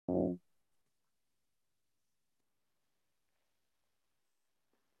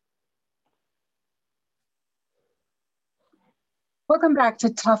Welcome back to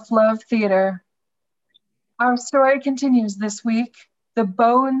Tough Love Theater. Our story continues this week, The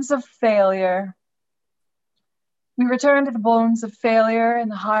Bones of Failure. We return to the Bones of Failure in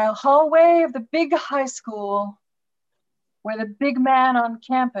the hallway of the big high school, where the big man on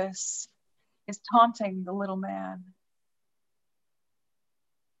campus is taunting the little man.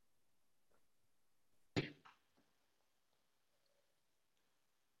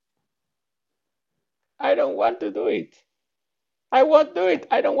 I don't want to do it. I won't do it.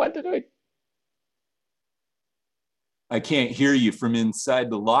 I don't want to do it. I can't hear you from inside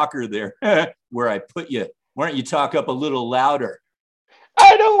the locker there where I put you. Why don't you talk up a little louder?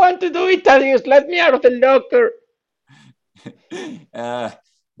 I don't want to do it, Thaddeus. Let me out of the locker.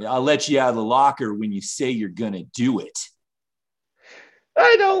 I'll let you out of the locker when you say you're going to do it.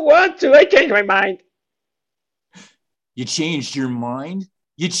 I don't want to. I changed my mind. You changed your mind?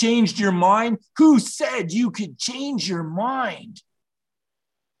 You changed your mind? Who said you could change your mind?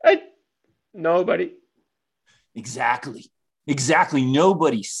 Nobody. Exactly.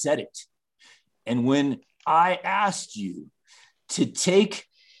 Nobody said it. And when I asked you to take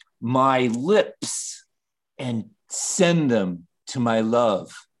my lips and send them to my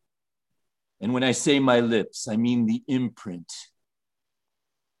love, and when I say my lips, I mean the imprint.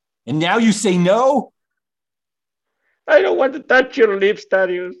 And now you say no? I don't want to touch your lips,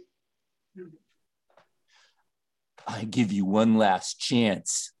 Thaddeus. I give you one last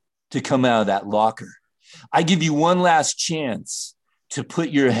chance to come out of that locker. I give you one last chance to put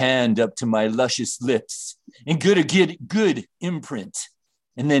your hand up to my luscious lips and get a good imprint,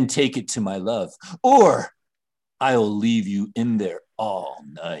 and then take it to my love. Or I'll leave you in there all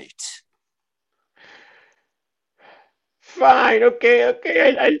night. Fine, okay.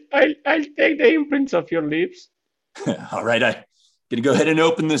 I'll take the imprints of your lips. All right, I'm gonna go ahead and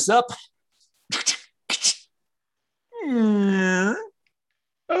open this up.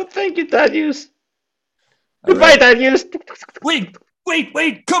 Oh, thank you, Thaddeus. Goodbye, Thaddeus. Wait,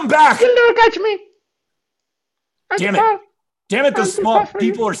 come back. You'll never catch me. Damn it, those small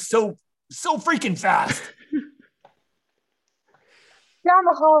people are so freaking fast. Down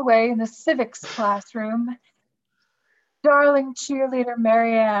the hallway in the civics classroom, darling cheerleader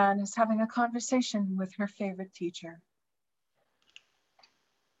Marianne is having a conversation with her favorite teacher.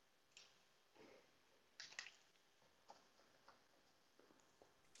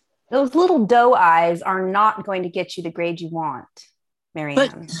 Those little doe eyes are not going to get you the grade you want,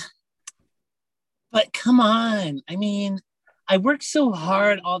 Marianne. But come on. I mean, I work so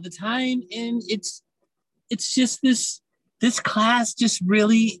hard all the time, and it's just this class just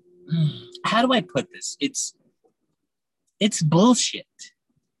really, how do I put this? It's bullshit.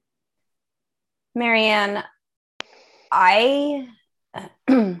 Marianne, I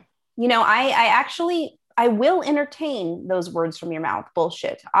will entertain those words from your mouth,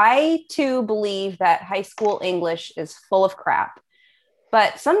 bullshit. I too believe that high school English is full of crap,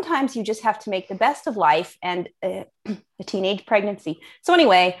 but sometimes you just have to make the best of life and a teenage pregnancy. So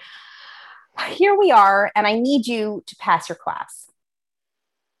anyway, here we are, and I need you to pass your class.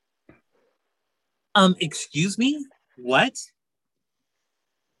 Excuse me? What?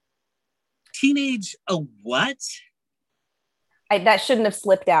 Teenage a what? That shouldn't have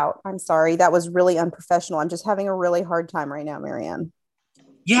slipped out. I'm sorry. That was really unprofessional. I'm just having a really hard time right now, Marianne.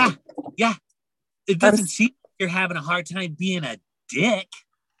 Yeah. It doesn't seem like you're having a hard time being a dick.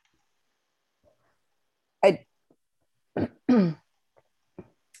 I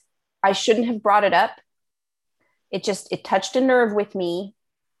shouldn't have brought it up. It touched a nerve with me.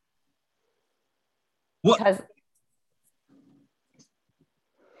 What? Because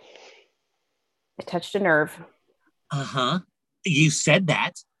it touched a nerve. Uh-huh. You said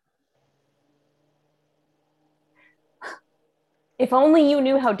that. If only you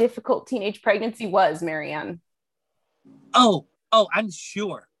knew how difficult teenage pregnancy was, Marianne. Oh, I'm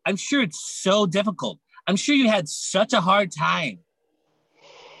sure. I'm sure it's so difficult. I'm sure you had such a hard time.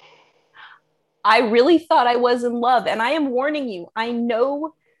 I really thought I was in love, and I am warning you. I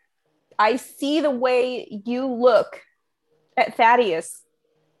know, I see the way you look at Thaddeus,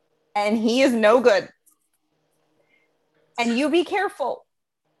 and he is no good. And you be careful,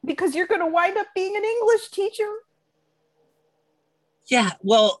 because you're going to wind up being an English teacher. Yeah,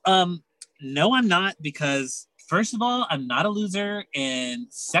 well, no, I'm not, because first of all, I'm not a loser, and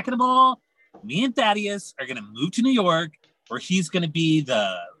second of all, me and Thaddeus are going to move to New York, where he's going to be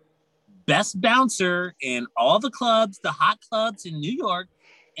the best bouncer in all the clubs, the hot clubs in New York,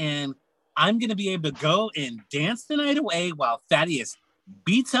 and I'm going to be able to go and dance the night away while Thaddeus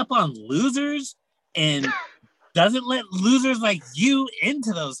beats up on losers and doesn't let losers like you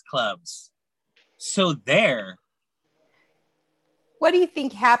into those clubs. So there. What do you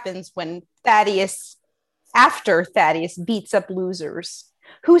think happens when after Thaddeus beats up losers?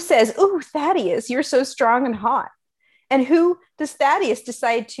 Who says, "Ooh, Thaddeus, you're so strong and hot"? And who does Thaddeus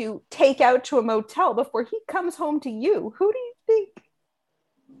decide to take out to a motel before he comes home to you? Who do you think?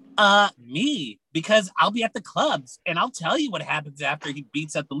 Me, because I'll be at the clubs and I'll tell you what happens after he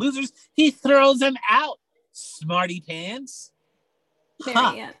beats up the losers. He throws them out, smarty pants.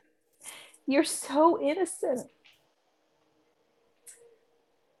 Marianne, you're so innocent.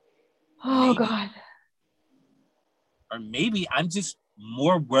 Oh, Maybe. God. Or maybe I'm just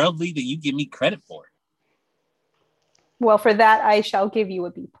more worldly than you give me credit for. Well, for that, I shall give you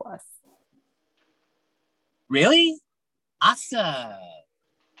a B+. Really? Awesome.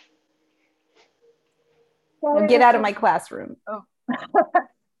 Now get out of my classroom. Oh.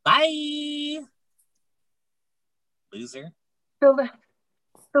 Bye. Loser. The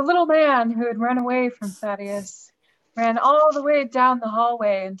little man who had run away from Thaddeus ran all the way down the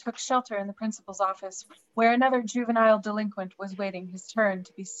hallway and took shelter in the principal's office, where another juvenile delinquent was waiting his turn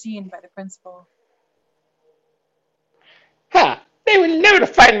to be seen by the principal. Ha! They will never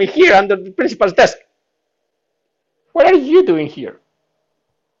find me here under the principal's desk. What are you doing here?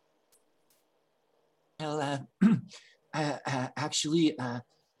 Well, actually, I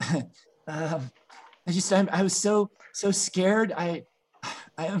was so scared. I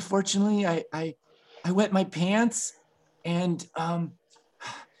unfortunately, I wet my pants, and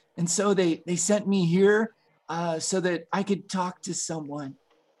so they sent me here so that I could talk to someone.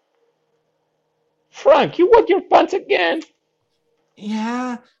 Frank, you wet your pants again?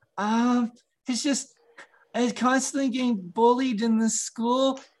 Yeah, it's just I was constantly getting bullied in the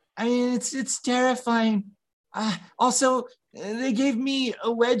school. I mean, it's terrifying. Also, they gave me a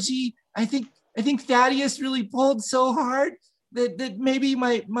wedgie. I think Thaddeus really pulled so hard that maybe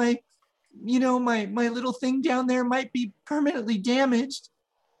my little thing down there might be permanently damaged.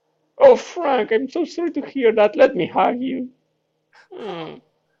 Oh, Frank, I'm so sorry to hear that. Let me hug you.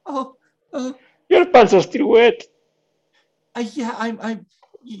 Oh, Your pants are still wet.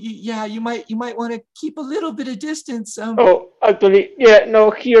 Yeah, you might want to keep a little bit of distance. Oh, actually, yeah,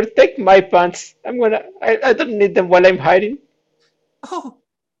 no, here, take my pants. I don't need them while I'm hiding. Oh,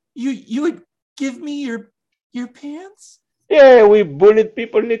 you would give me your pants? Yeah, we bullied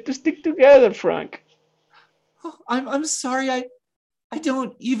people need to stick together, Frank. Oh, I'm sorry, I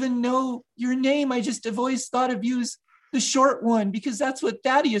don't even know your name. I've always thought of you as the short one because that's what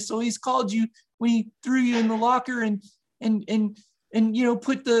Thaddeus always called you when he threw you in the locker and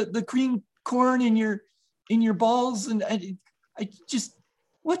put the cream corn in your balls. And I just,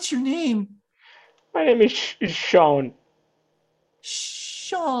 what's your name? My name is Sean.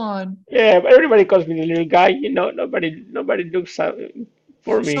 Sean. Yeah, but everybody calls me the little guy. Nobody looks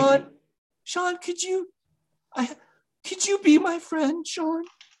for me. Sean, could you be my friend, Sean?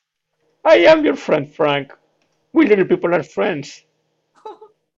 I am your friend, Frank. We little people are friends.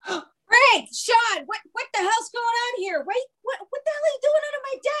 Frank, Sean, what the hell's going on here? Wait, what the hell are you doing under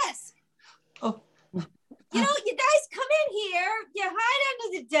my desk? Oh. You guys come in here, you hide under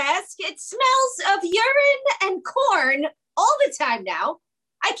the desk. It smells of urine and corn all the time now.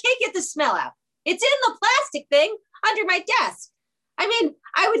 I can't get the smell out. It's in the plastic thing under my desk. I mean,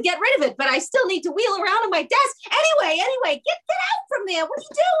 I would get rid of it, but I still need to wheel around on my desk. Anyway, get out from there. What are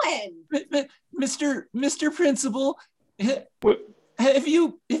you doing? Mr. Principal, have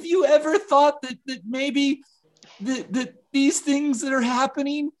you ever thought that maybe that these things that are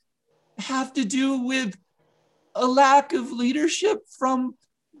happening have to do with a lack of leadership from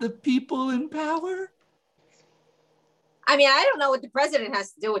the people in power? I mean, I don't know what the president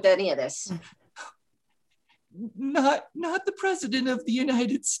has to do with any of this. Not the president of the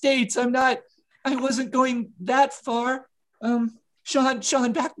United States. I wasn't going that far.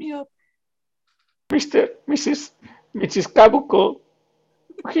 Sean, back me up. Mrs. Kabuko,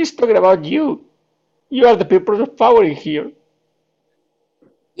 he's talking about you. You are the people of power in here.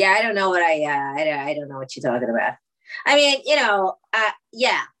 Yeah, I don't know what I don't know what you're talking about. I mean,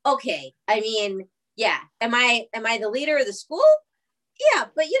 yeah, okay. I mean, yeah. Am I the leader of the school? Yeah,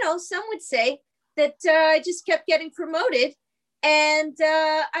 but some would say that I just kept getting promoted and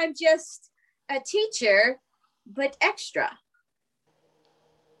I'm just a teacher, but extra.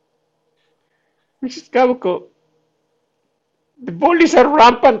 Mrs. Kabuko, the bullies are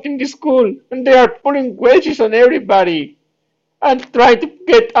rampant in the school and they are pulling wedges on everybody and trying to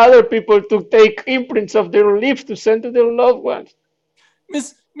get other people to take imprints of their lips to send to their loved ones.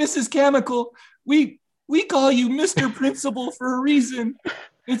 Mrs. Chemical, we call you Mr. Principal for a reason.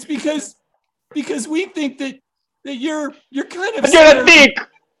 It's because we think that you're kind of... But you're a dick!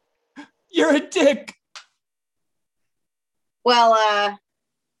 You're a dick! Well,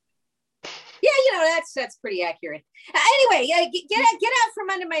 yeah, that's pretty accurate. Anyway, get out from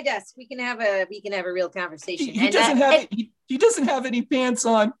under my desk. We can have a real conversation. He doesn't have any pants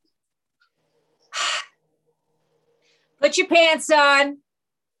on. Put your pants on.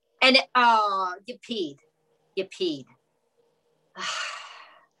 And you peed.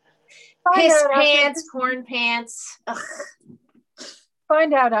 Piss pants, corn pants. Ugh.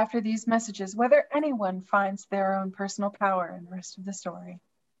 Find out after these messages whether anyone finds their own personal power in the rest of the story.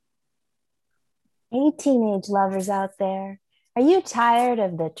 Hey, teenage lovers out there. Are you tired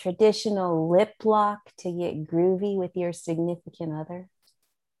of the traditional lip lock to get groovy with your significant other?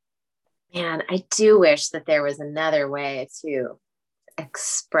 Man, I do wish that there was another way to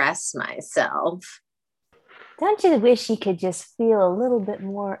express myself. Don't you wish you could just feel a little bit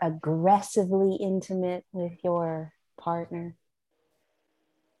more aggressively intimate with your partner?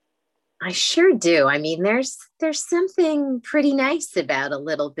 I sure do. I mean, there's something pretty nice about a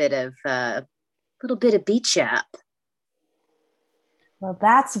little bit of beach up. Well,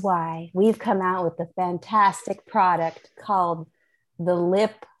 that's why we've come out with a fantastic product called the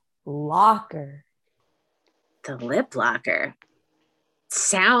Lip Locker. The Lip Locker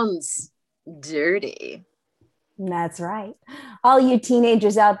sounds dirty. That's right. All you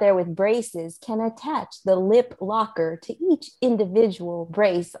teenagers out there with braces can attach the lip locker to each individual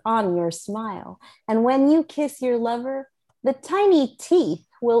brace on your smile. And when you kiss your lover, the tiny teeth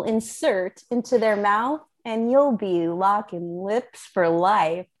will insert into their mouth and you'll be locking lips for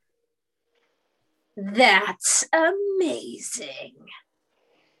life. That's amazing.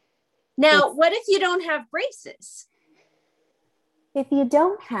 Now, what if you don't have braces? If you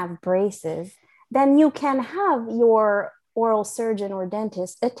don't have braces, then you can have your oral surgeon or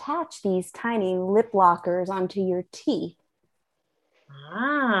dentist attach these tiny lip lockers onto your teeth.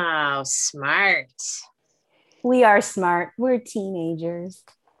 Oh, smart. We are smart. We're teenagers.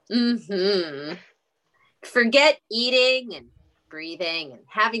 Mm-hmm. Forget eating and breathing and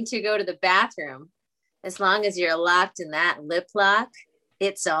having to go to the bathroom. As long as you're locked in that lip lock,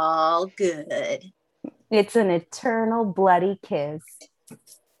 it's all good. It's an eternal bloody kiss.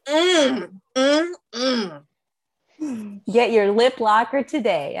 Get your lip locker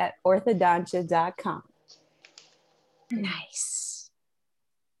today at orthodontia.com. Nice.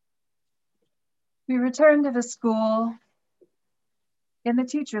 We return to the school in the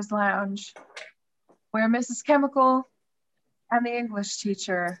teacher's lounge, where Mrs. Chemical and the English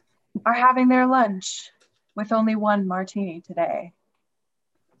teacher are having their lunch with only one martini today.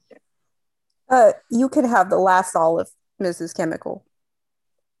 You could have the last olive, Mrs. Chemical.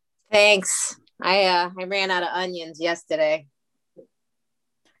 Thanks. I ran out of onions yesterday.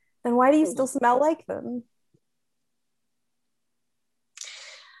 Then why do you still smell like them?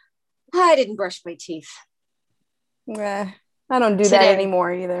 I didn't brush my teeth. I don't do that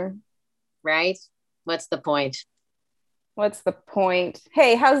anymore either. Right? What's the point? What's the point?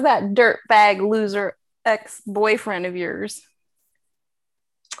 Hey, how's that dirtbag loser ex-boyfriend of yours?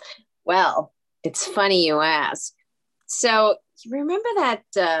 Well, it's funny you ask. So, you remember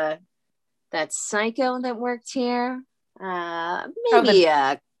that psycho that worked here? Maybe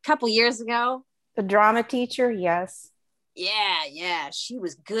a couple years ago? The drama teacher? Yes. Yeah. She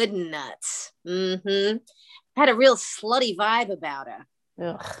was good and nuts. Mm-hmm. Had a real slutty vibe about her.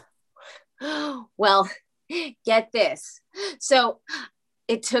 Ugh. Well, get this. So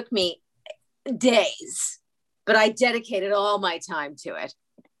it took me days, but I dedicated all my time to it.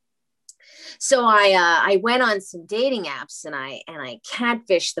 So I went on some dating apps and I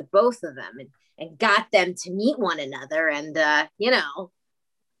catfished the both of them and got them to meet one another. And,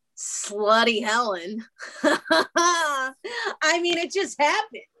 slutty Helen. I mean, it just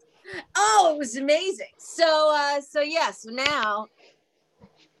happened. Oh, it was amazing. So now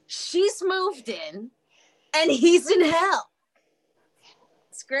she's moved in and he's in hell.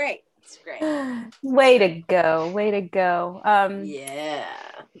 It's great. Way to go. Yeah.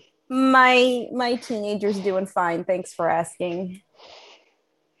 My teenager's doing fine. Thanks for asking.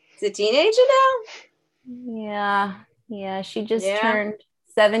 Is a teenager now? Yeah. She just turned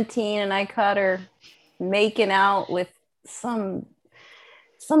 17 and I caught her making out with some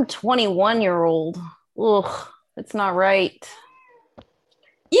 21-year-old. Ugh, it's not right.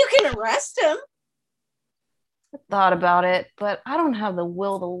 You can arrest him. I thought about it, but I don't have the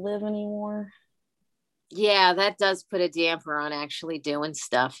will to live anymore. Yeah, that does put a damper on actually doing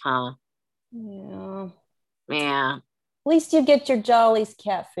stuff, huh? Yeah. Yeah. At least you get your jollies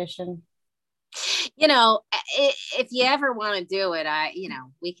catfishing. If you ever want to do it,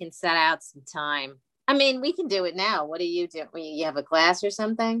 we can set out some time. I mean, we can do it now. What do? You have a class or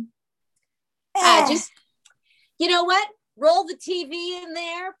something? Just, you know what? roll the TV in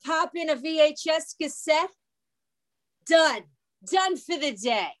there, pop in a VHS cassette. Done for the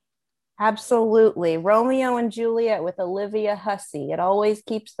day. Absolutely. Romeo and Juliet with Olivia Hussey. It always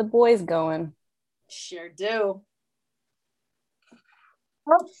keeps the boys going. Sure do.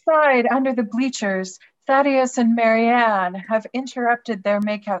 Outside, under the bleachers, Thaddeus and Marianne have interrupted their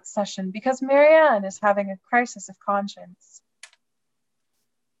makeout session because Marianne is having a crisis of conscience.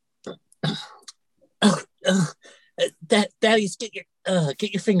 Thaddeus,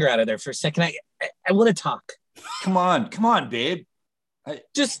 get your finger out of there for a second. I want to talk. Come on, babe.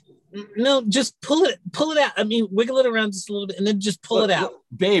 Just pull it out. I mean, wiggle it around just a little bit, and then just pull it out,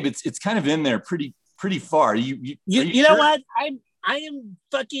 babe. It's kind of in there, pretty far. You know sure? What? I am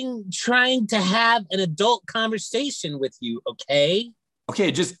fucking trying to have an adult conversation with you. Okay. Okay.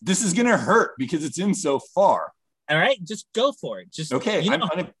 This is gonna hurt because it's in so far. All right, just go for it. Just okay. I'm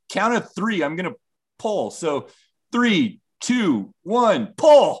on a count of 3. I'm gonna pull. So 3, 2, 1,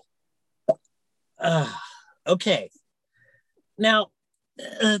 pull. Okay. Now,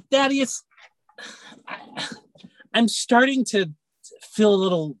 Thaddeus, I'm starting to feel a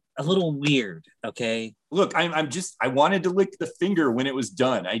little weird. Okay. Look, I wanted to lick the finger when it was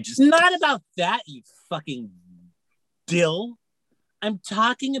done. Not about that, you fucking dill. I'm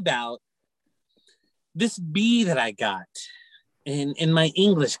talking about this B that I got in my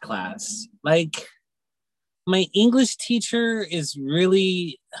English class. Like, my English teacher is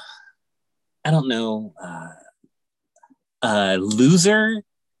really, I don't know, loser,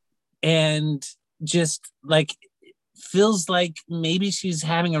 and just like feels like maybe she's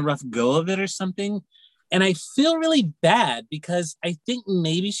having a rough go of it or something. And I feel really bad because I think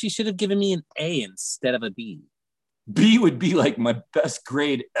maybe she should have given me an A instead of a B. B would be like my best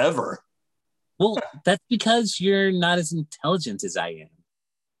grade ever. Well, that's because you're not as intelligent as I am.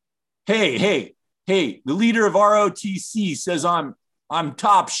 Hey, the leader of ROTC says I'm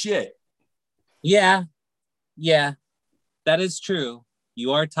top shit. Yeah, that is true.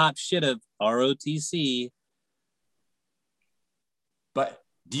 You are top shit of ROTC. But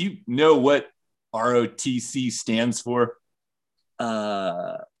do you know what ROTC stands for?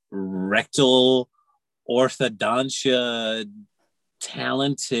 Rectal orthodontia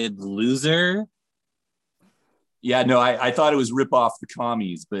talented loser. Yeah, no, I thought it was rip off the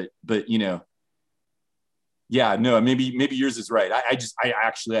commies, but you know, yeah, no, maybe yours is right. I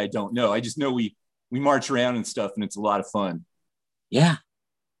don't know. I just know we march around and stuff, and it's a lot of fun. Yeah,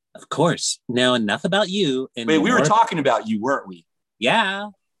 of course. Now enough about you. And wait, we were talking about you, weren't we? Yeah.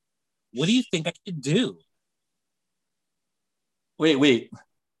 What do you think I should do? Wait.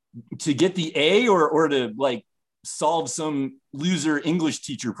 To get the A or to like solve some loser English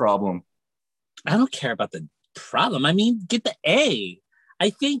teacher problem? I don't care about the problem. I mean, get the A. I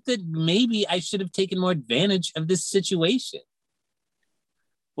think that maybe I should have taken more advantage of this situation.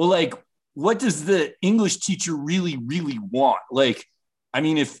 Well, like, what does the English teacher really, really want? Like, I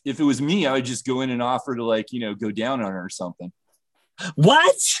mean, if it was me, I would just go in and offer to, like, you know, go down on her or something.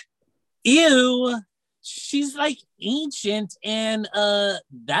 What? Ew. She's like ancient, and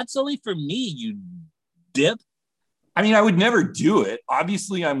that's only for me, you dip. I mean, I would never do it.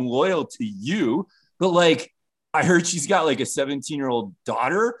 Obviously, I'm loyal to you, but like, I heard she's got like a 17-year-old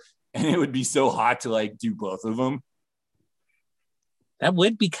daughter, and it would be so hot to like do both of them. That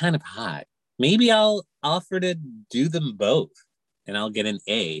would be kind of hot. Maybe I'll offer to do them both, and I'll get an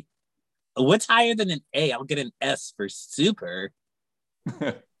A. What's higher than an A? I'll get an S for super.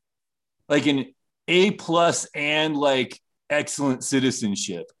 Like an A+ and like excellent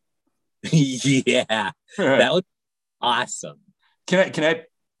citizenship. Yeah, that would be awesome. Can I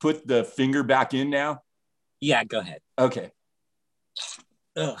put the finger back in now? Yeah, go ahead. Okay.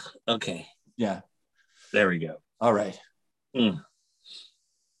 Ugh, okay. Yeah. There we go. All right. Wait,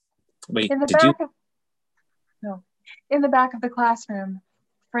 in the back of the classroom,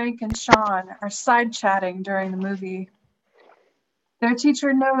 Frank and Sean are side chatting during the movie. Their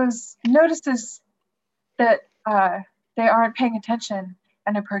teacher notices that they aren't paying attention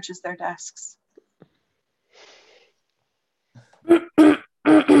and approaches their desks.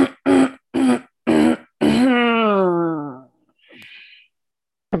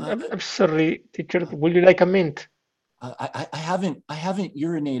 I'm sorry, teacher. Would you like a mint? I haven't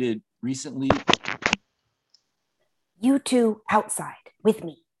urinated recently. You two outside with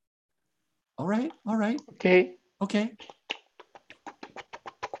me. All right. Okay.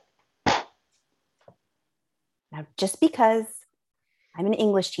 Now, just because I'm an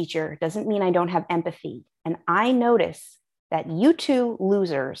English teacher doesn't mean I don't have empathy. And I notice that you two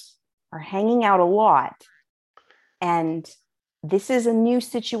losers are hanging out a lot. And this is a new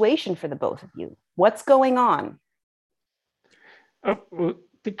situation for the both of you. What's going on?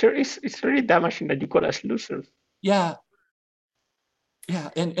 Teacher, it's really damaging that you call us losers. Yeah. Yeah.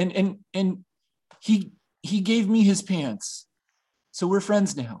 And he gave me his pants. So we're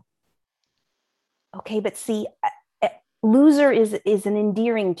friends now. Okay, but see, loser is an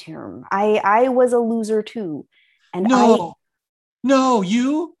endearing term. I was a loser too. And No,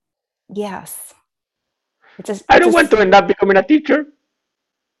 you? Yes. I don't want to end up becoming a teacher.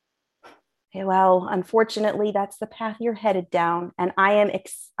 Well, unfortunately, that's the path you're headed down. And I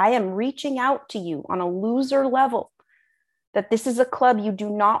am reaching out to you on a loser level that this is a club you do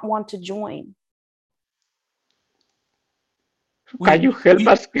not want to join. Can you help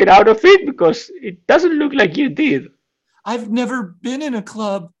us get out of it? Because it doesn't look like you did. I've never been in a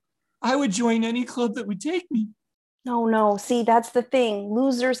club. I would join any club that would take me. No. See, that's the thing.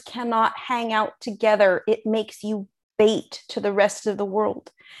 Losers cannot hang out together. It makes you bait to the rest of the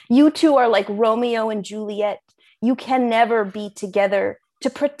world. You two are like Romeo and Juliet. You can never be together to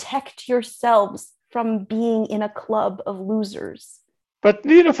protect yourselves from being in a club of losers. But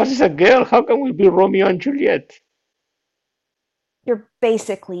neither of us is a girl. How can we be Romeo and Juliet? You're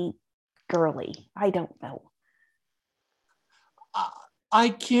basically girly. I don't know. I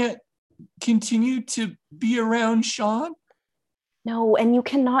can't continue to be around Sean? No, and you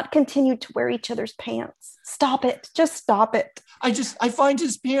cannot continue to wear each other's pants. Stop it. Just stop it. I find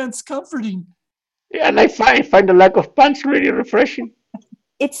his pants comforting. Yeah, and I find the lack of pants really refreshing.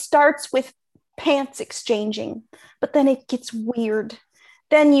 It starts with pants exchanging, but then it gets weird.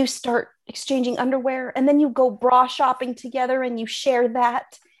 Then you start exchanging underwear, and then you go bra shopping together and you share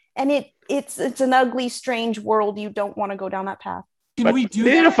that. And it's an ugly, strange world. You don't want to go down that path. Can we do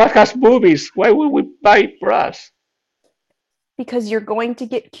neither that? of us has boobies. Why would we buy bras? Because you're going to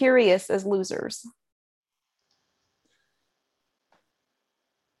get curious as losers.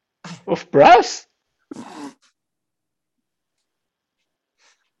 Of bras?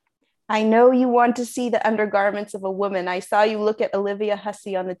 I know you want to see the undergarments of a woman. I saw you look at Olivia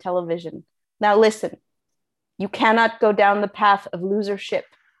Hussey on the television. Now listen, you cannot go down the path of losership.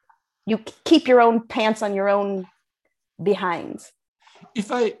 You keep your own pants on your own behinds.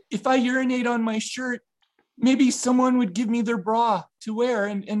 If I urinate on my shirt, maybe someone would give me their bra to wear,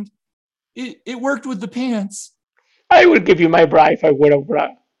 and it worked with the pants. I will give you my bra if I wear a bra.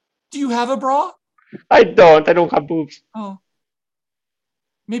 Do you have a bra? I don't have boobs. Oh.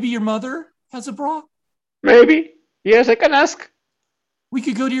 Maybe your mother has a bra? Maybe. Yes, I can ask. We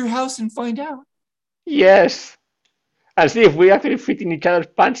could go to your house and find out. Yes. And see if we actually fit in each other's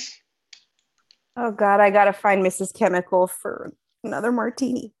pants. Oh God, I gotta find Mrs. Chemical for another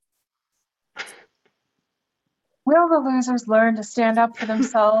martini. Will the losers learn to stand up for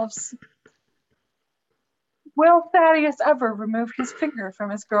themselves? Will Thaddeus ever remove his finger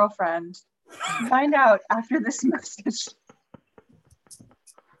from his girlfriend? Find out after this message.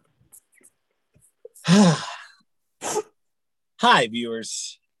 Hi,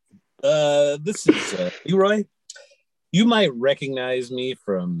 viewers. This is Leroy. You might recognize me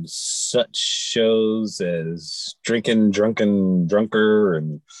from such shows as Drinkin' Drunken Drunker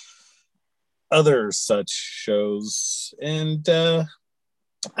and other such shows. And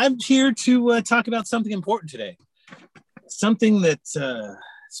I'm here to talk about something important today. Something that's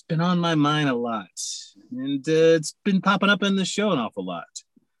been on my mind a lot. And it's been popping up in the show an awful lot.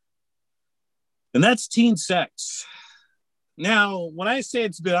 And that's teen sex. Now, when I say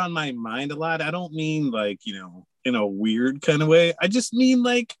it's been on my mind a lot, I don't mean like, in a weird kind of way. I just mean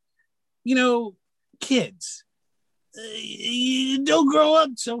like, kids. You don't grow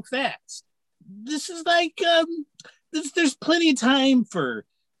up so fast. This is like, there's plenty of time for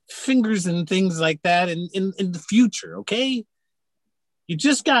fingers and things like that in the future, okay? You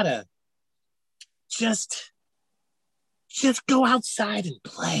just gotta just go outside and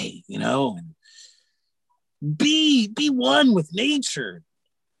play, and be one with nature.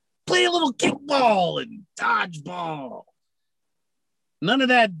 Play a little kickball and dodgeball. None of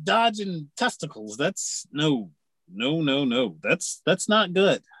that dodging testicles. That's no. That's not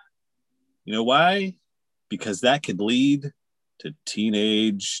good. You know why? Because that could lead to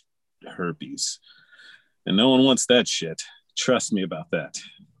teenage herpes. And no one wants that shit. Trust me about that.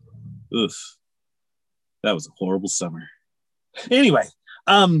 Ugh. That was a horrible summer. Anyway,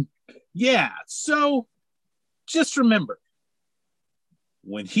 yeah, so just remember,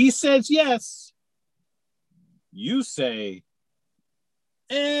 when he says yes, you say,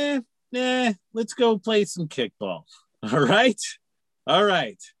 let's go play some kickball. All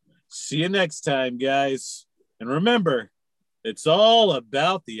right. See you next time, guys. And remember, it's all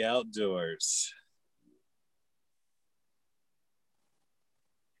about the outdoors.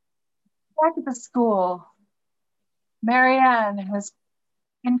 Back at the school, Marianne has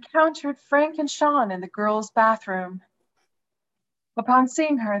encountered Frank and Sean in the girls' bathroom. Upon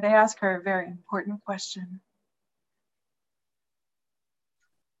seeing her, they ask her a very important question.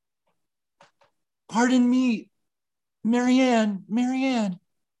 Pardon me, Marianne.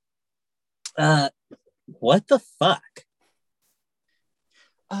 What the fuck?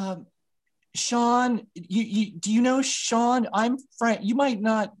 Sean, you do you know Sean? I'm Frank. You might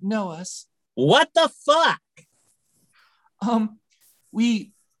not know us. What the fuck?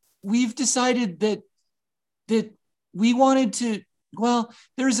 We've decided that we wanted to. Well,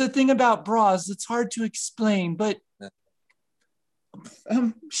 there's a thing about bras that's hard to explain, but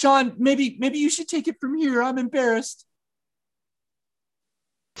Sean, maybe you should take it from here. I'm embarrassed.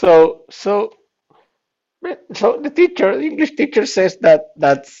 So the English teacher says that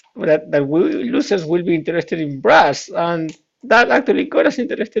we losers will be interested in brass, and that actually got us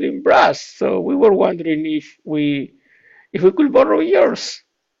interested in brass. So we were wondering if we could borrow yours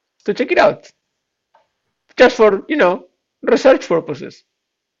to check it out, just for research purposes.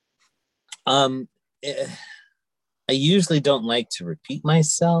 Eh, I usually don't like to repeat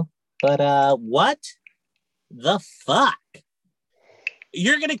myself, but what the fuck?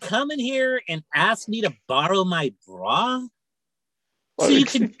 You're gonna come in here and ask me to borrow my bra? So you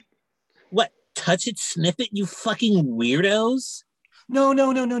can touch it, sniff it, you fucking weirdos? No.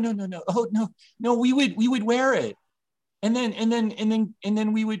 Oh no. We would wear it, and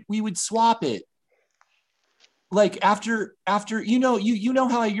then we would swap it. Like after you know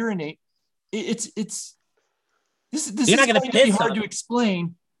how I urinate. It's this You're not is gonna going to be piss hard on to it.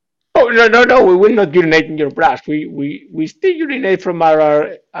 explain. Oh no! We will not urinate in your brass. We still urinate from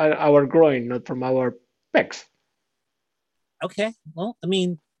our groin, not from our pecs. Okay, well, I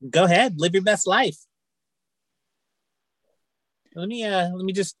mean, go ahead, live your best life. Let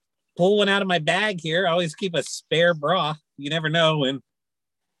me just pull one out of my bag here. I always keep a spare bra. You never know when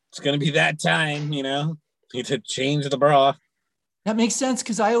it's gonna be that time, Need to change the bra. That makes sense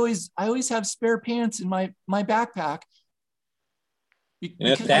because I always have spare pants in my backpack.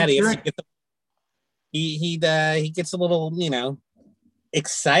 Thaddeus, he gets a little,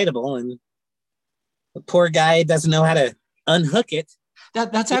 excitable, and the poor guy doesn't know how to unhook it.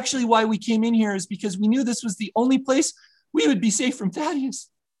 That's actually why we came in here, is because we knew this was the only place we would be safe from Thaddeus.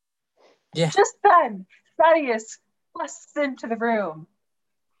 Yeah. Just then, Thaddeus busts into the room.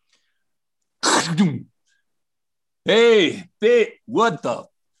 Hey, what the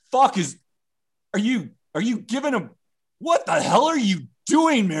fuck are you giving him? What the hell are you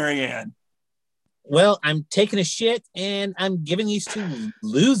doing, Marianne? Well, I'm taking a shit and I'm giving these two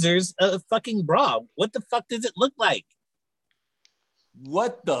losers a fucking bra. What the fuck does it look like?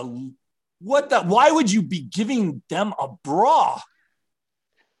 What the? Why would you be giving them a bra?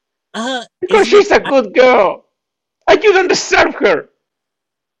 Because she's a good girl. And you don't deserve her.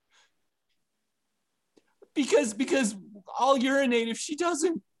 Because I'll urinate if she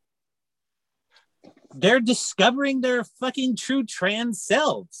doesn't. They're discovering their fucking true trans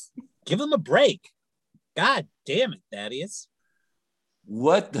selves. Give them a break. God damn it, Thaddeus.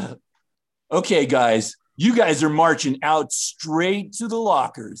 What the? Okay, guys. You guys are marching out straight to the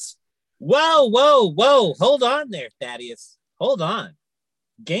lockers. Whoa. Hold on there, Thaddeus. Hold on.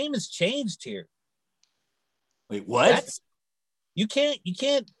 Game has changed here. Wait, what? You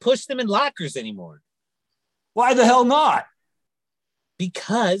can't push them in lockers anymore. Why the hell not?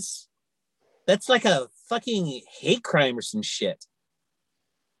 Because that's like a fucking hate crime or some shit.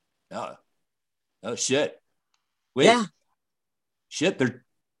 Oh shit. Wait. Yeah. Shit, they're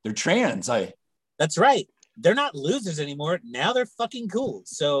trans. That's right. They're not losers anymore. Now they're fucking cool.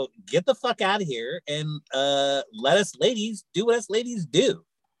 So get the fuck out of here and let us ladies do what us ladies do.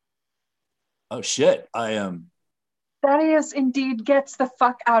 Oh shit. I am. Thaddeus indeed gets the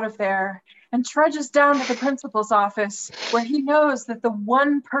fuck out of there and trudges down to the principal's office, where he knows that the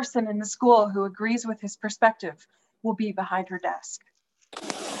one person in the school who agrees with his perspective will be behind her desk.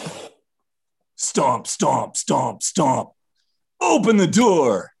 Stomp, stomp, stomp, stomp. Open the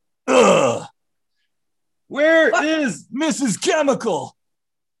door. Ugh. Where is Mrs. Chemical?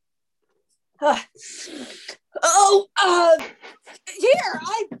 Here,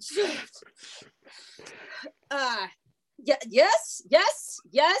 yes.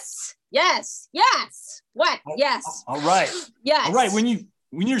 What? Yes. All right. Yes. All right.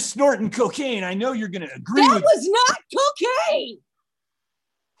 When you're snorting cocaine, I know you're going to agree That with. was not cocaine.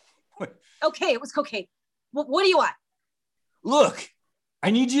 What? Okay, it was cocaine. What do you want? Look,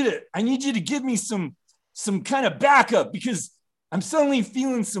 I need you to give me some kind of backup, because I'm suddenly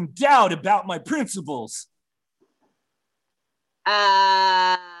feeling some doubt about my principles.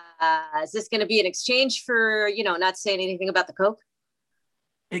 Is this going to be an exchange for, not saying anything about the Coke?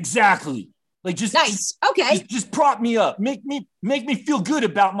 Exactly. Like nice. Okay. Just prop me up. Make me feel good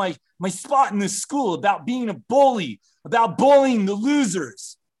about my spot in this school, about being a bully, about bullying the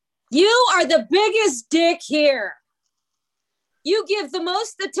losers. You are the biggest dick here. You give the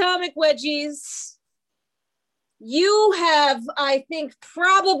most atomic wedgies. You have, I think,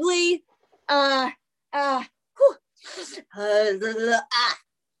 probably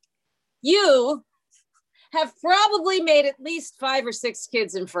you have probably made at least 5 or 6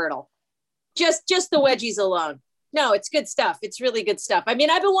 kids infertile. Just the wedgies alone. No, it's good stuff. It's really good stuff. I mean,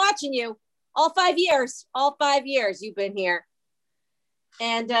 I've been watching you all 5 years. All 5 years you've been here.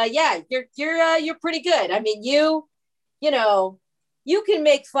 And you're pretty good. I mean, you can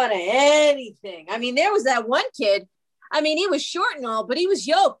make fun of anything. I mean, there was that one kid. I mean, he was short and all, but he was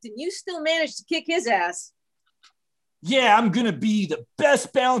yoked, and you still managed to kick his ass. Yeah, I'm gonna be the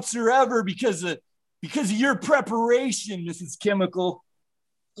best bouncer ever because of your preparation, Mrs. Chemical.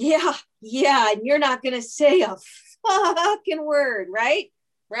 Yeah, and you're not gonna say a fucking word, right?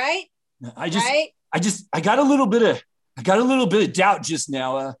 Right? I got a little bit of doubt just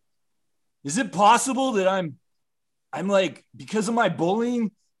now. Is it possible that I'm like, because of my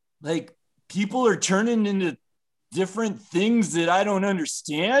bullying, like people are turning into different things that I don't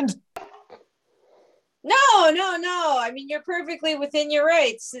understand? No. I mean, you're perfectly within your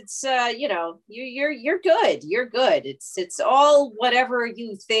rights. It's you're good. You're good. It's all whatever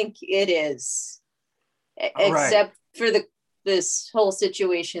you think it is, except for this whole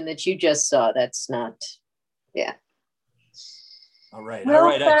situation that you just saw. That's not. Yeah. All right.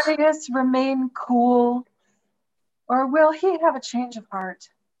 Will Thaddeus remain cool, or will he have a change of heart?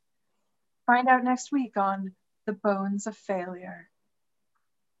 Find out next week on The Bones of Failure.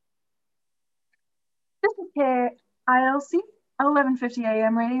 This is KILC 1150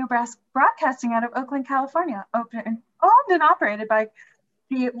 AM radio broadcasting out of Oakland, California, owned and operated by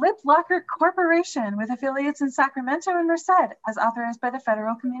the Lip Locker Corporation with affiliates in Sacramento and Merced, as authorized by the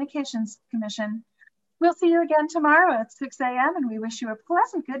Federal Communications Commission. We'll see you again tomorrow at 6 a.m. and we wish you a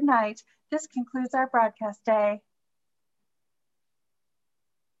pleasant good night. This concludes our broadcast day.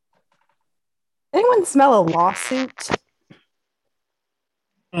 Anyone smell a lawsuit?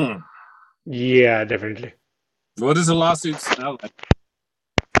 Yeah, definitely. What does a lawsuit smell like?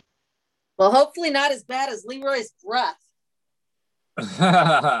 Well, hopefully not as bad as Leroy's breath.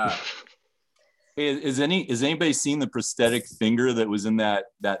 Hey, is anybody seen the prosthetic finger that was in that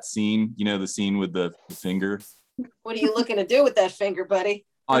scene? You know, the scene with the finger. What are you looking to do with that finger, buddy?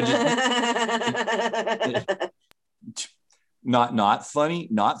 Not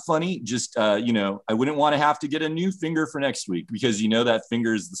funny. Just I wouldn't want to have to get a new finger for next week because that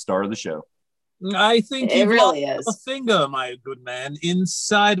finger is the star of the show. I think it really is a finger, my good man,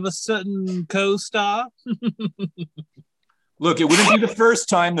 inside of a certain co-star. Look, it wouldn't be the first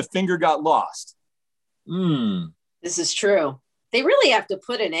time the finger got lost. This is true. They really have to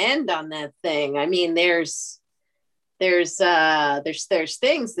put an end on that thing. I mean, there's things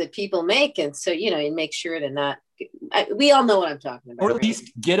that people make, and so you make sure to not. We all know what I'm talking about. Or at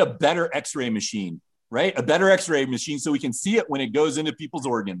least get a better X-ray machine, right? A better X-ray machine so we can see it when it goes into people's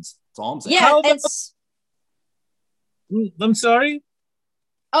organs. That's all I'm saying. Yeah, I'm sorry.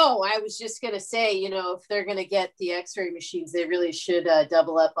 Oh, I was just gonna say, if they're gonna get the X-ray machines, they really should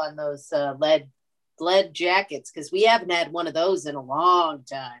double up on those lead jackets, because we haven't had one of those in a long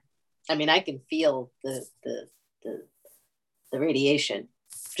time. I mean, I can feel the radiation.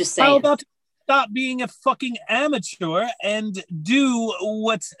 Just saying. How about stop being a fucking amateur and do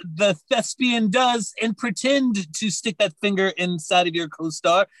what the thespian does and pretend to stick that finger inside of your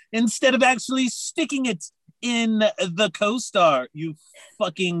co-star instead of actually sticking it in the co-star, you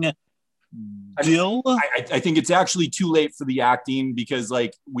fucking dill. I think it's actually too late for the acting because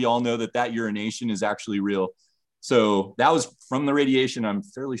we all know that urination is actually real. So that was from the radiation, I'm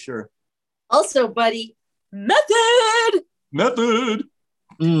fairly sure. Also, buddy, method.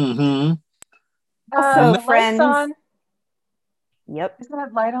 Mm-hmm. Friends. On. Yep. Isn't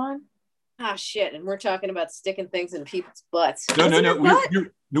that light on? Ah, shit. And we're talking about sticking things in people's butts. No.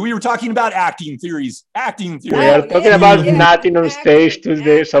 We were talking about acting theories. We are talking about nothing on stage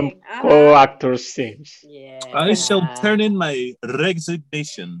today. Some co-actors scenes. Yeah. I shall turn in my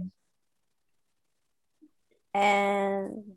resignation. And